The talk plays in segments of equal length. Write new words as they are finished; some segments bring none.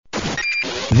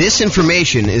This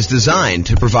information is designed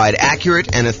to provide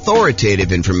accurate and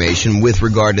authoritative information with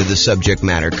regard to the subject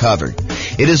matter covered.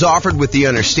 It is offered with the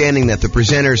understanding that the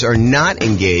presenters are not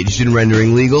engaged in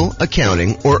rendering legal,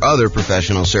 accounting, or other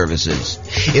professional services.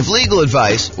 If legal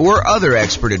advice or other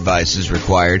expert advice is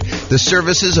required, the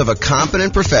services of a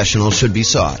competent professional should be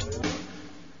sought.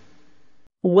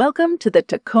 Welcome to the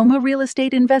Tacoma Real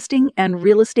Estate Investing and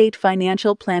Real Estate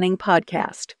Financial Planning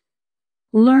Podcast.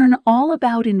 Learn all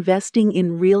about investing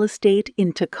in real estate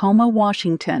in Tacoma,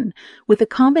 Washington, with a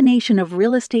combination of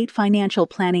real estate financial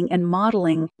planning and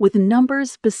modeling with numbers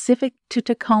specific to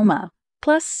Tacoma,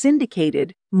 plus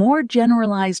syndicated, more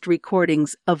generalized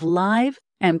recordings of live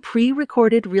and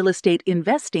pre-recorded real estate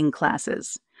investing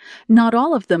classes, not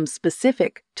all of them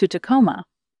specific to Tacoma.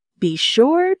 Be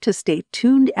sure to stay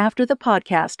tuned after the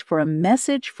podcast for a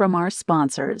message from our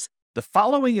sponsors. The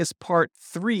following is part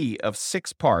 3 of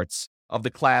 6 parts of the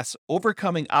class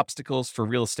Overcoming Obstacles for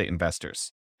Real Estate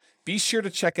Investors. Be sure to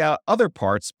check out other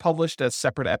parts published as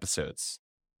separate episodes.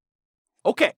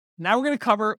 Okay, now we're going to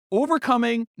cover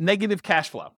overcoming negative cash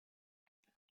flow.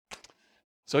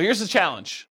 So here's the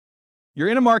challenge. You're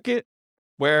in a market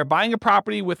where buying a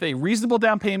property with a reasonable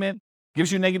down payment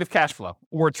gives you negative cash flow,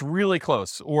 or it's really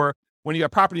close, or when you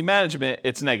have property management,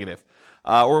 it's negative.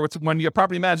 Or it's when you have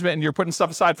property management and you're putting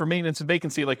stuff aside for maintenance and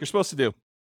vacancy like you're supposed to do,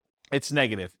 it's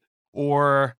negative.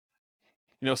 Or,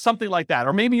 something like that.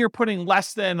 Or maybe you're putting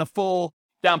less than a full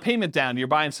down payment down. You're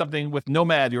buying something with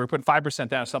Nomad. You're putting 5%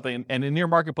 down or something. And in your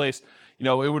marketplace,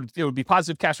 it would be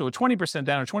positive cash flow with 20%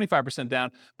 down or 25%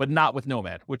 down, but not with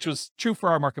Nomad, which was true for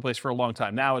our marketplace for a long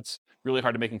time. Now it's really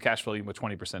hard to make cash flow even with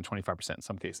 20%, 25% in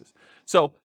some cases.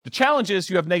 So the challenge is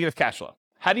you have negative cash flow.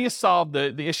 How do you solve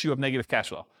the issue of negative cash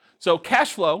flow? So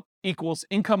cash flow equals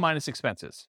income minus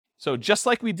expenses. So just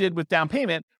like we did with down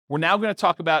payment, we're now going to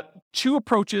talk about 2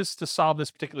 approaches to solve this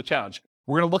particular challenge.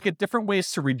 We're going to look at different ways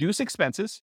to reduce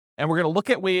expenses, and we're going to look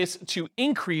at ways to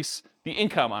increase the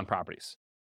income on properties.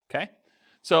 Okay?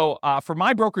 So for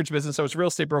my brokerage business, I was a real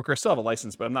estate broker. I still have a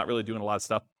license, but I'm not really doing a lot of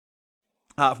stuff.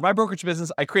 For my brokerage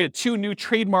business, I created 2 new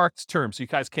trademarked terms. So you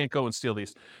guys can't go and steal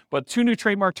these. But 2 new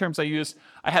trademark terms I used.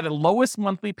 I had a lowest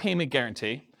monthly payment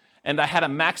guarantee, and I had a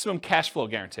maximum cash flow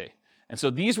guarantee. And so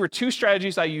these were 2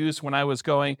 strategies I used when I was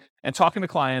going and talking to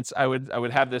clients. I would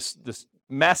have this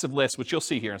massive list, which you'll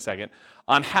see here in a second,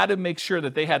 on how to make sure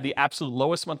that they had the absolute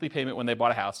lowest monthly payment when they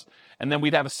bought a house. And then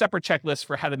we'd have a separate checklist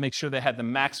for how to make sure they had the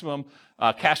maximum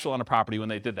cash flow on a property when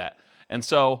they did that.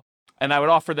 And I would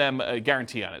offer them a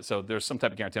guarantee on it. So there's some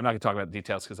type of guarantee. I'm not going to talk about the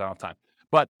details because I don't have time.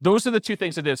 But those are the 2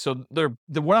 things I did. So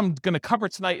what I'm going to cover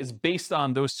tonight is based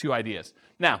on those 2 ideas.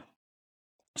 Now,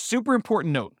 super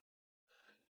important note.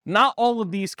 Not all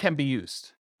of these can be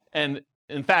used. And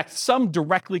in fact, some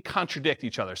directly contradict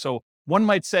each other. So one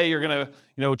might say you're going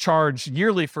to, charge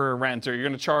yearly for a rent, or you're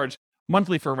going to charge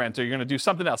monthly for a rent, or you're going to do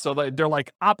something else. So they're like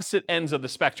opposite ends of the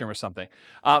spectrum or something.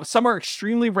 Some are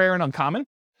extremely rare and uncommon.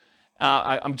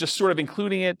 I'm just sort of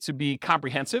including it to be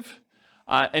comprehensive.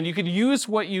 And you can use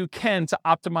what you can to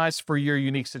optimize for your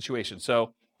unique situation.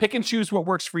 So pick and choose what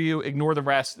works for you, ignore the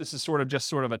rest. This is sort of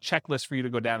a checklist for you to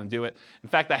go down and do it. In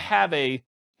fact, I have a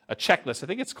checklist. I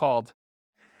think it's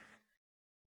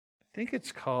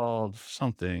called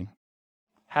something.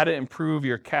 How to improve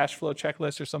your cash flow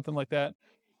checklist or something like that.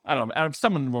 I don't know.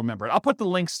 Someone will remember it. I'll put the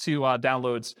links to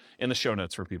downloads in the show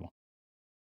notes for people.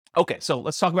 Okay, so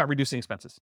let's talk about reducing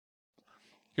expenses.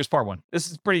 Here's part 1.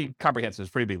 This is pretty comprehensive. It's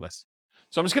a pretty big list.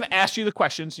 So I'm just going to ask you the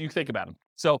questions. You think about them.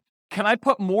 So can I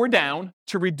put more down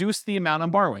to reduce the amount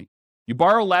I'm borrowing? You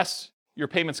borrow less, your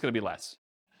payment's going to be less.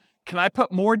 Can I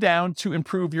put more down to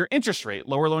improve your interest rate,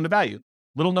 lower loan to value?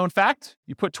 Little known fact,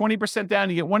 you put 20%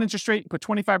 down, you get one interest rate. You put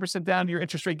 25% down, your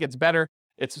interest rate gets better.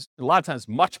 It's a lot of times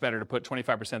much better to put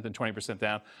 25% than 20%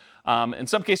 down. In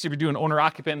some cases, if you're doing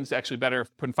owner-occupant, it's actually better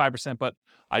putting 5%, but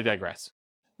I digress.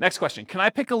 Next question, can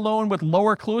I pick a loan with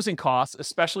lower closing costs,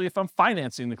 especially if I'm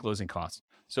financing the closing costs?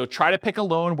 So try to pick a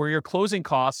loan where your closing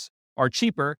costs are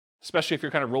cheaper, especially if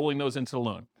you're kind of rolling those into the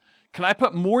loan. Can I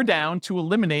put more down to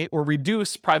eliminate or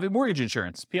reduce private mortgage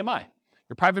insurance, PMI?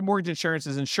 Your private mortgage insurance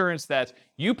is insurance that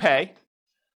you pay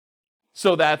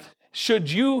so that should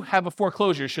you have a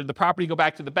foreclosure, should the property go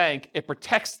back to the bank, it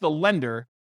protects the lender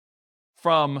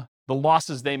from the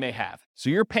losses they may have. So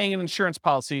you're paying an insurance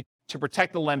policy to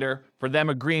protect the lender for them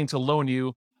agreeing to loan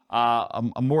you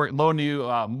more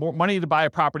money to buy a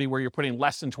property where you're putting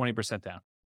less than 20% down.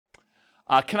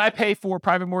 Can I pay for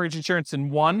private mortgage insurance in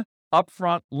one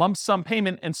upfront lump sum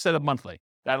payment instead of monthly?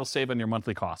 That'll save on your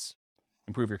monthly costs,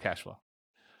 improve your cash flow.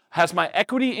 Has my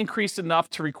equity increased enough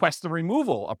to request the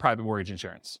removal of private mortgage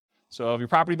insurance? So if your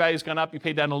property value has gone up, you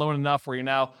paid down the loan enough where you're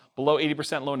now below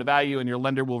 80% loan to value, and your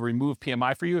lender will remove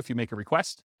PMI for you if you make a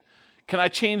request. Can I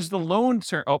change the loan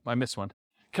term? Oh, I missed one.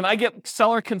 Can I get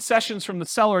seller concessions from the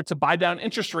seller to buy down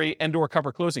interest rate and or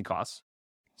cover closing costs?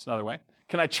 That's another way.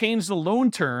 Can I change the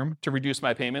loan term to reduce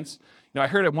my payments? I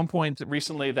heard at one point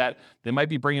recently that they might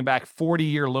be bringing back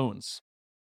 40-year loans.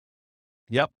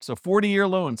 Yep, so 40-year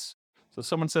loans. So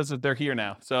someone says that they're here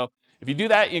now. So if you do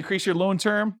that, you increase your loan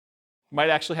term, you might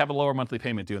actually have a lower monthly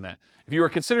payment doing that. If you were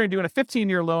considering doing a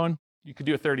 15-year loan, you could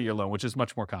do a 30-year loan, which is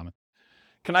much more common.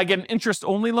 Can I get an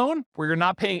interest-only loan where you're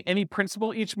not paying any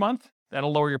principal each month?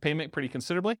 That'll lower your payment pretty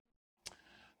considerably.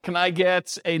 Can I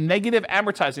get a negative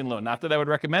amortizing loan? Not that I would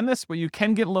recommend this, but you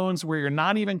can get loans where you're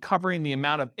not even covering the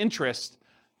amount of interest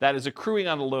that is accruing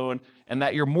on the loan and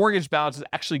that your mortgage balance is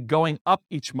actually going up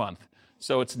each month.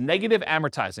 So it's negative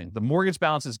amortizing. The mortgage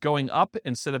balance is going up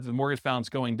instead of the mortgage balance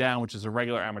going down, which is a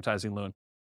regular amortizing loan.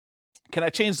 Can I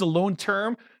change the loan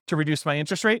term to reduce my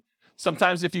interest rate?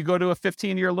 Sometimes if you go to a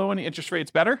 15-year loan, the interest rate's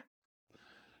better.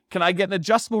 Can I get an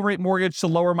adjustable rate mortgage to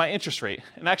lower my interest rate?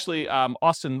 And actually,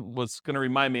 Austin was going to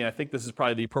remind me, and I think this is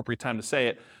probably the appropriate time to say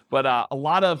it, but a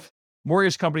lot of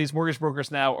mortgage companies, mortgage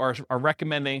brokers now are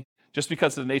recommending, just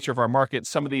because of the nature of our market,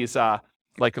 some of these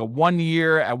like a 1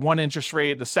 year at one interest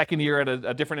rate, the second year at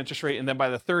a different interest rate, and then by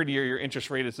the third year, your interest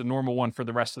rate is the normal one for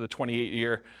the rest of the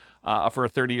 28-year for a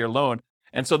 30-year loan.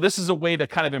 And so this is a way to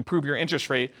kind of improve your interest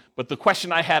rate. But the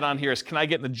question I had on here is, can I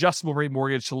get an adjustable rate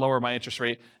mortgage to lower my interest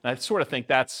rate? And I sort of think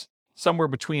that's somewhere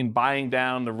between buying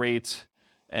down the rate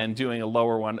and doing a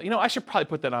lower one. I should probably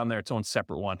put that on there, its own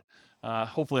separate one.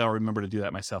 Hopefully I'll remember to do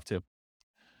that myself too.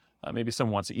 Maybe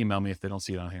someone wants to email me if they don't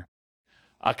see it on here.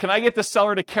 Can I get the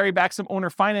seller to carry back some owner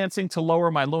financing to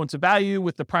lower my loan to value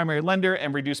with the primary lender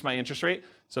and reduce my interest rate?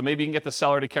 So maybe you can get the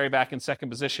seller to carry back in second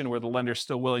position where the lender is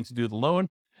still willing to do the loan,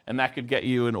 and that could get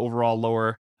you an overall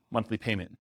lower monthly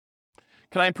payment.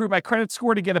 Can I improve my credit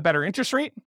score to get a better interest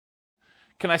rate?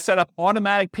 Can I set up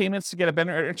automatic payments to get a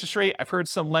better interest rate? I've heard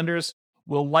some lenders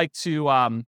will like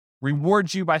to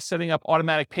reward you by setting up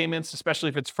automatic payments, especially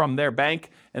if it's from their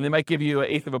bank, and they might give you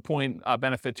 1/8 of a point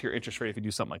benefit to your interest rate if you do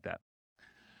something like that.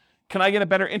 Can I get a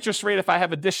better interest rate if I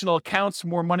have additional accounts,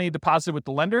 more money deposited with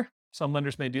the lender? Some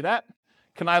lenders may do that.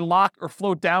 Can I lock or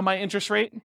float down my interest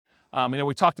rate?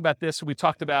 We talked about this. We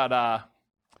talked about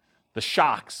the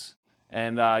shocks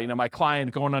and, my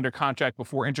client going under contract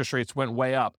before interest rates went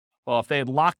way up. Well, if they had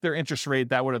locked their interest rate,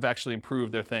 that would have actually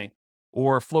improved their thing.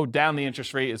 Or float down the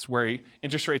interest rate is where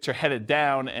interest rates are headed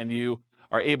down and you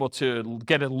are able to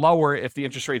get it lower if the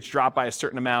interest rates drop by a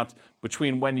certain amount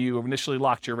between when you initially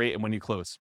locked your rate and when you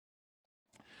close.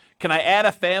 Can I add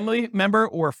a family member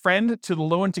or a friend to the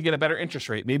loan to get a better interest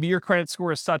rate? Maybe your credit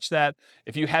score is such that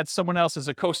if you had someone else as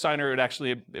a co-signer, it would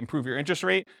actually improve your interest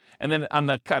rate. And then on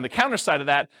the counter side of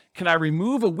that, can I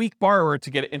remove a weak borrower to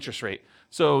get an interest rate?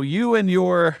 So you and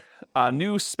your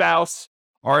new spouse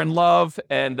are in love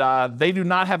and they do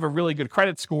not have a really good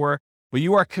credit score, but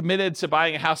you are committed to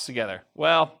buying a house together.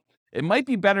 Well, it might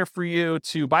be better for you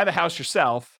to buy the house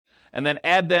yourself and then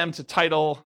add them to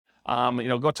title.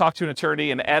 Go talk to an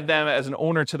attorney and add them as an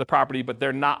owner to the property, but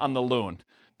they're not on the loan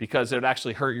because it would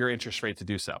actually hurt your interest rate to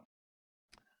do so.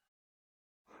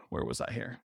 Where was I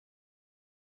here?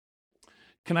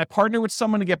 Can I partner with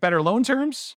someone to get better loan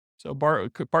terms? So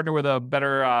partner with a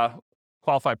better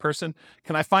qualified person.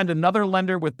 Can I find another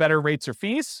lender with better rates or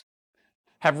fees?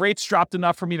 Have rates dropped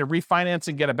enough for me to refinance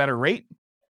and get a better rate?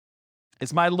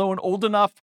 Is my loan old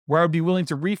enough where I would be willing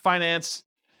to refinance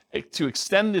to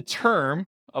extend the term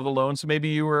of the loan? So maybe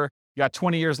you got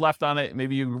 20 years left on it.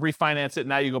 Maybe you refinance it.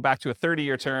 Now you go back to a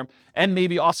 30-year term and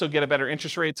maybe also get a better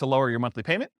interest rate to lower your monthly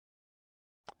payment.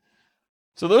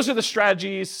 So those are the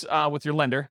strategies with your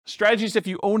lender. Strategies if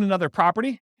you own another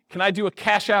property. Can I do a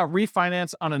cash out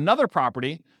refinance on another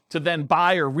property to then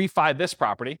buy or refi this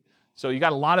property? So you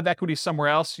got a lot of equity somewhere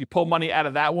else. You pull money out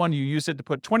of that one. You use it to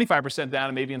put 25% down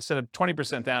and maybe instead of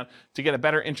 20% down to get a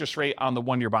better interest rate on the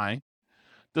one you're buying.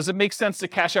 Does it make sense to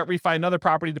cash out refi another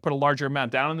property to put a larger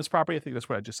amount down on this property? I think that's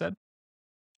what I just said.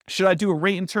 Should I do a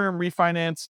rate and term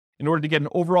refinance in order to get an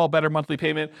overall better monthly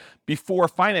payment before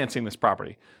financing this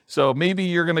property? So maybe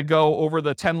you're going to go over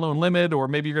the 10 loan limit, or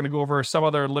maybe you're going to go over some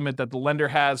other limit that the lender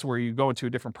has where you go into a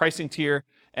different pricing tier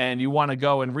and you want to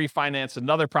go and refinance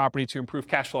another property to improve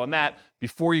cash flow on that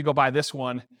before you go buy this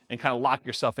one and kind of lock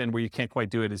yourself in where you can't quite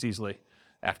do it as easily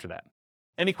after that.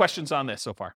 Any questions on this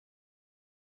so far?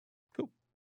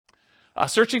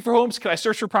 Searching for homes, can I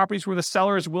search for properties where the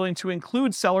seller is willing to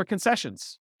include seller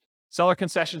concessions? Seller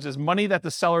concessions is money that the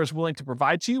seller is willing to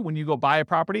provide to you when you go buy a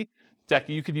property that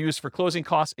you can use for closing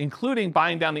costs, including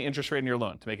buying down the interest rate in your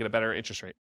loan to make it a better interest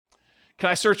rate. Can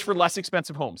I search for less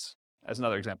expensive homes, as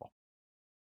another example?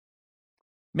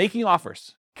 Making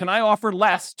offers. Can I offer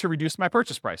less to reduce my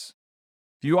purchase price?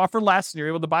 If you offer less and you're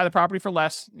able to buy the property for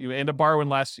less, you end up borrowing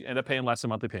less, you end up paying less a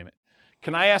monthly payment.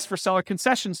 Can I ask for seller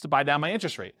concessions to buy down my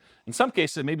interest rate? In some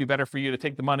cases, it may be better for you to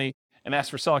take the money and ask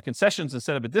for seller concessions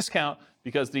instead of a discount,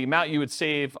 because the amount you would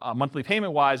save monthly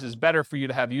payment-wise is better for you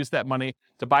to have used that money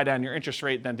to buy down your interest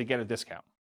rate than to get a discount.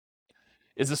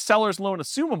 Is the seller's loan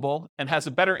assumable and has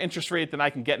a better interest rate than I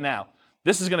can get now?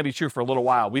 This is going to be true for a little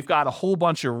while. We've got a whole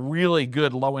bunch of really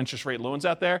good low interest rate loans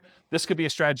out there. This could be a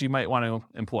strategy you might want to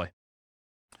employ.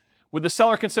 Would the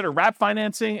seller consider wrap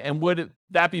financing, and would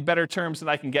that be better terms than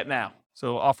I can get now?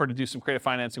 So offer to do some creative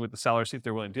financing with the seller, see if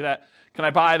they're willing to do that. Can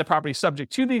I buy the property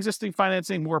subject to the existing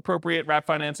financing, more appropriate wrap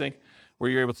financing, where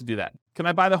you're able to do that? Can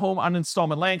I buy the home on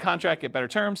installment land contract, get better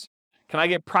terms? Can I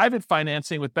get private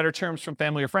financing with better terms from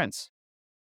family or friends?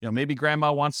 Maybe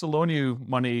grandma wants to loan you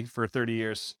money for 30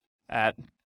 years at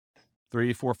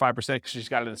 3, 4, 5% because she's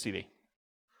got it in a CD.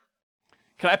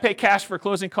 Can I pay cash for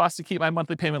closing costs to keep my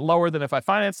monthly payment lower than if I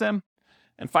finance them?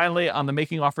 And finally, on the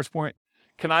making offers point,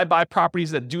 can I buy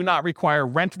properties that do not require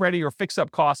rent-ready or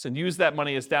fix-up costs and use that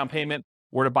money as down payment,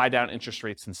 or to buy down interest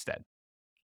rates instead?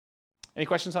 Any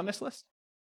questions on this list?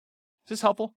 Is this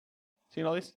helpful? Seeing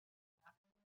all these?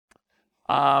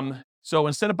 So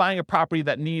instead of buying a property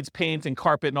that needs paint and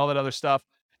carpet and all that other stuff,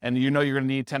 and you're going to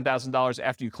need $10,000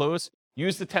 after you close,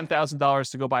 use the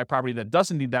 $10,000 to go buy a property that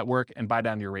doesn't need that work and buy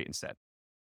down your rate instead.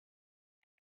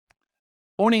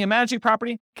 Owning and managing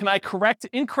property, can I correct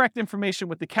incorrect information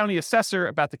with the county assessor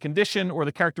about the condition or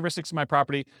the characteristics of my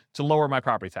property to lower my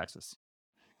property taxes?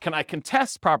 Can I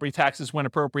contest property taxes when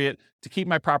appropriate to keep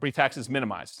my property taxes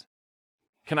minimized?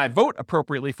 Can I vote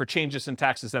appropriately for changes in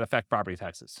taxes that affect property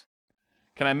taxes?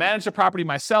 Can I manage the property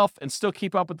myself and still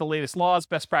keep up with the latest laws,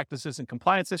 best practices, and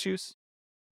compliance issues?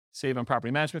 Save on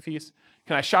property management fees.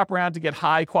 Can I shop around to get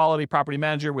high-quality property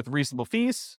manager with reasonable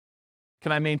fees?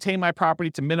 Can I maintain my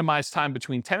property to minimize time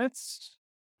between tenants?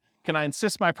 Can I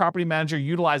insist my property manager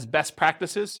utilize best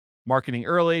practices, marketing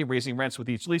early, raising rents with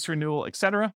each lease renewal,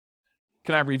 etc.?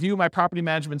 Can I review my property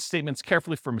management statements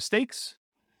carefully for mistakes?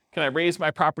 Can I raise my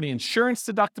property insurance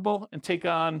deductible and take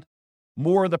on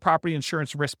more of the property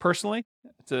insurance risk personally?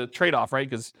 It's a trade-off, right?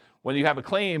 Because when you have a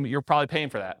claim, you're probably paying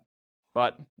for that.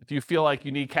 But if you feel like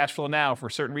you need cash flow now for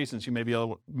certain reasons, you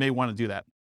may want to do that.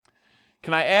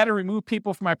 Can I add or remove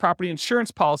people from my property insurance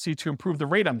policy to improve the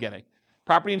rate I'm getting?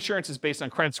 Property insurance is based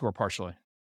on credit score partially.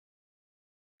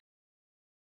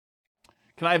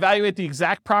 Can I evaluate the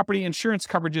exact property insurance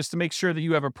coverages to make sure that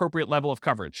you have appropriate level of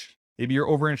coverage? Maybe you're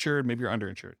overinsured, maybe you're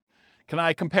underinsured. Can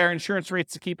I compare insurance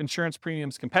rates to keep insurance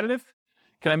premiums competitive?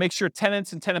 Can I make sure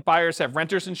tenants and tenant buyers have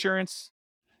renter's insurance?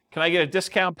 Can I get a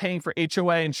discount paying for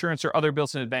HOA insurance or other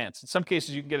bills in advance? In some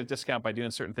cases, you can get a discount by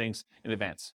doing certain things in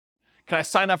advance. Can I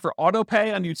sign up for auto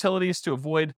pay on utilities to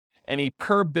avoid any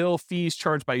per bill fees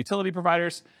charged by utility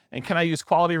providers? And can I use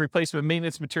quality replacement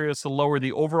maintenance materials to lower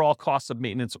the overall cost of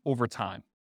maintenance over time?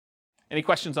 Any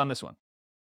questions on this one?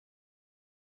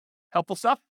 Helpful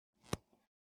stuff?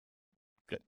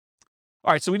 Good.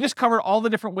 All right, so we just covered all the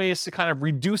different ways to kind of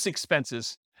reduce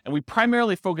expenses. And we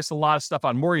primarily focus a lot of stuff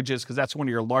on mortgages because that's one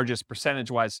of your largest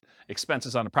percentage-wise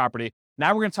expenses on a property.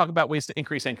 Now we're going to talk about ways to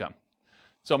increase income.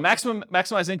 So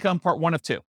maximize income, part 1 of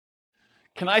 2.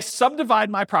 Can I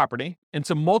subdivide my property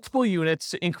into multiple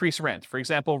units to increase rent? For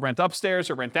example, rent upstairs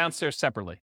or rent downstairs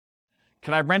separately.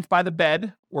 Can I rent by the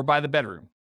bed or by the bedroom?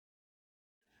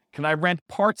 Can I rent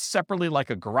parts separately like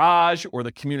a garage or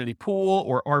the community pool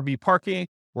or RV parking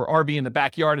or RV in the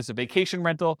backyard as a vacation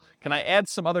rental? Can I add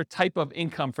some other type of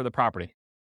income for the property?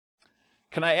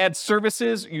 Can I add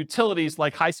services, utilities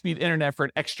like high-speed internet for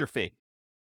an extra fee?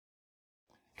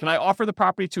 Can I offer the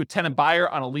property to a tenant buyer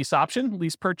on a lease option,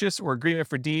 lease purchase, or agreement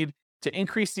for deed to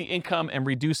increase the income and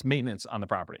reduce maintenance on the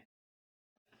property?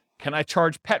 Can I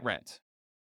charge pet rent?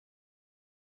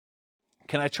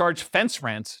 Can I charge fence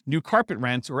rent, new carpet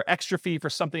rent, or extra fee for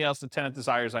something else the tenant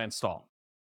desires I install?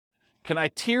 Can I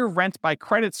tier rent by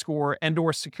credit score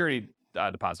and/or security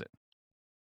deposit?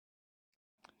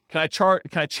 Can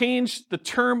I change the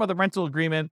term of the rental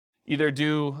agreement, either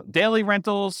do daily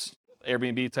rentals,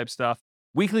 Airbnb type stuff,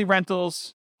 weekly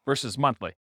rentals versus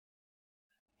monthly?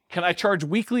 Can I charge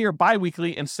weekly or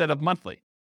bi-weekly instead of monthly?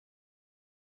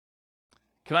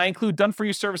 Can I include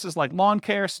done-for-you services like lawn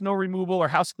care, snow removal, or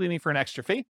house cleaning for an extra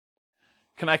fee?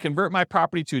 Can I convert my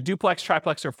property to a duplex,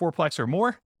 triplex, or fourplex or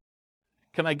more?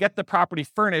 Can I get the property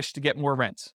furnished to get more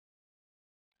rent?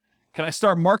 Can I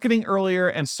start marketing earlier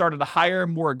and start at a higher,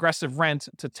 more aggressive rent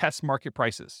to test market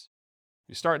prices?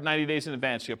 You start 90 days in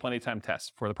advance, you have plenty of time to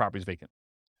test before the property is vacant.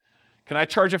 Can I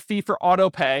charge a fee for auto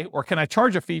pay, or can I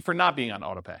charge a fee for not being on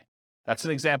auto pay? That's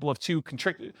an example of two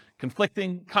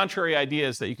conflicting, contrary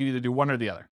ideas that you can either do one or the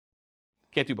other.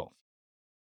 Can't do both.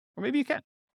 Or maybe you can.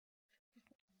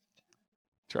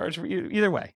 Charge for either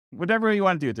way. Whatever you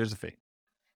want to do, there's a fee.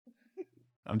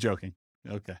 I'm joking.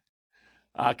 Okay.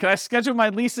 Can I schedule my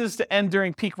leases to end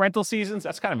during peak rental seasons?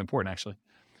 That's kind of important, actually.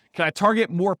 Can I target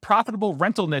more profitable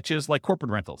rental niches like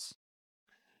corporate rentals?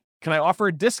 Can I offer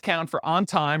a discount for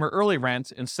on-time or early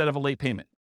rent instead of a late payment?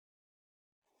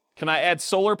 Can I add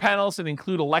solar panels and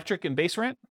include electric and base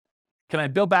rent? Can I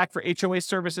bill back for HOA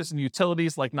services and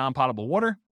utilities like non-potable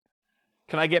water?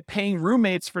 Can I get paying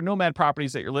roommates for nomad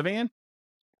properties that you're living in?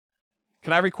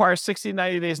 Can I require 60 to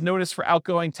 90 days notice for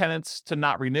outgoing tenants to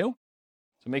not renew?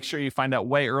 So make sure you find out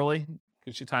way early.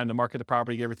 Gives you time to market the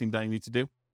property, get everything done you need to do.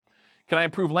 Can I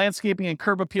improve landscaping and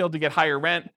curb appeal to get higher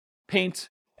rent? Paint,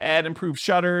 add improved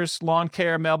shutters, lawn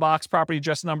care, mailbox, property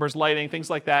address numbers, lighting, things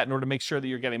like that in order to make sure that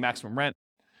you're getting maximum rent.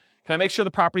 Can I make sure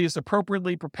the property is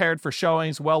appropriately prepared for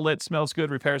showings, well lit, smells good,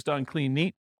 repairs done, clean,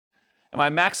 neat? Am I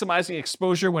maximizing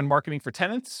exposure when marketing for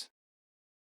tenants?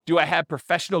 Do I have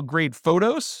professional grade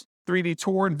photos, 3D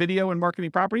tour and video and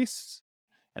marketing properties?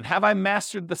 And have I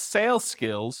mastered the sales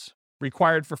skills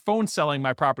required for phone selling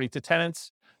my property to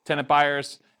tenants, tenant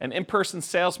buyers, and in-person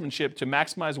salesmanship to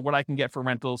maximize what I can get for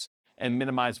rentals and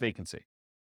minimize vacancy?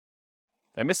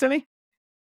 Did I miss any?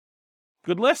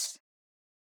 Good list?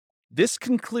 This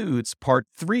concludes part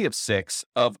 3 of 6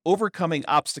 of Overcoming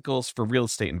Obstacles for Real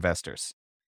Estate Investors.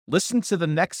 Listen to the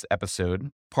next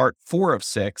episode, part 4 of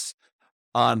 6,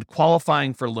 on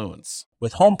qualifying for loans.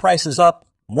 With home prices up,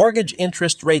 mortgage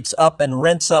interest rates up, and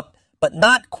rents up, but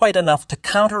not quite enough to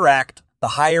counteract the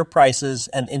higher prices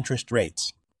and interest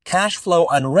rates. Cash flow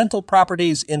on rental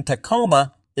properties in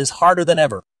Tacoma is harder than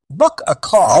ever. Book a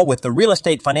call with the Real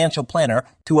Estate Financial Planner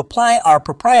to apply our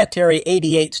proprietary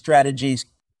 88 strategies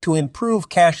to improve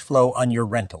cash flow on your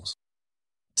rentals.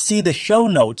 See the show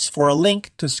notes for a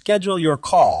link to schedule your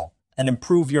call and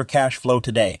improve your cash flow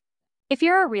today. If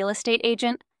you're a real estate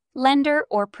agent, lender,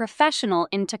 or professional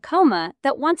in Tacoma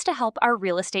that wants to help our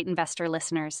real estate investor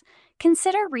listeners,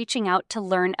 consider reaching out to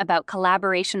learn about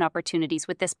collaboration opportunities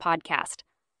with this podcast.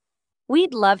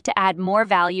 We'd love to add more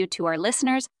value to our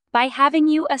listeners by having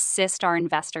you assist our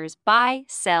investors buy,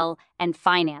 sell, and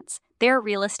finance their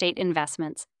real estate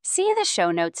investments. See the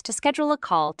show notes to schedule a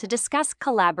call to discuss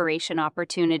collaboration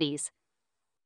opportunities.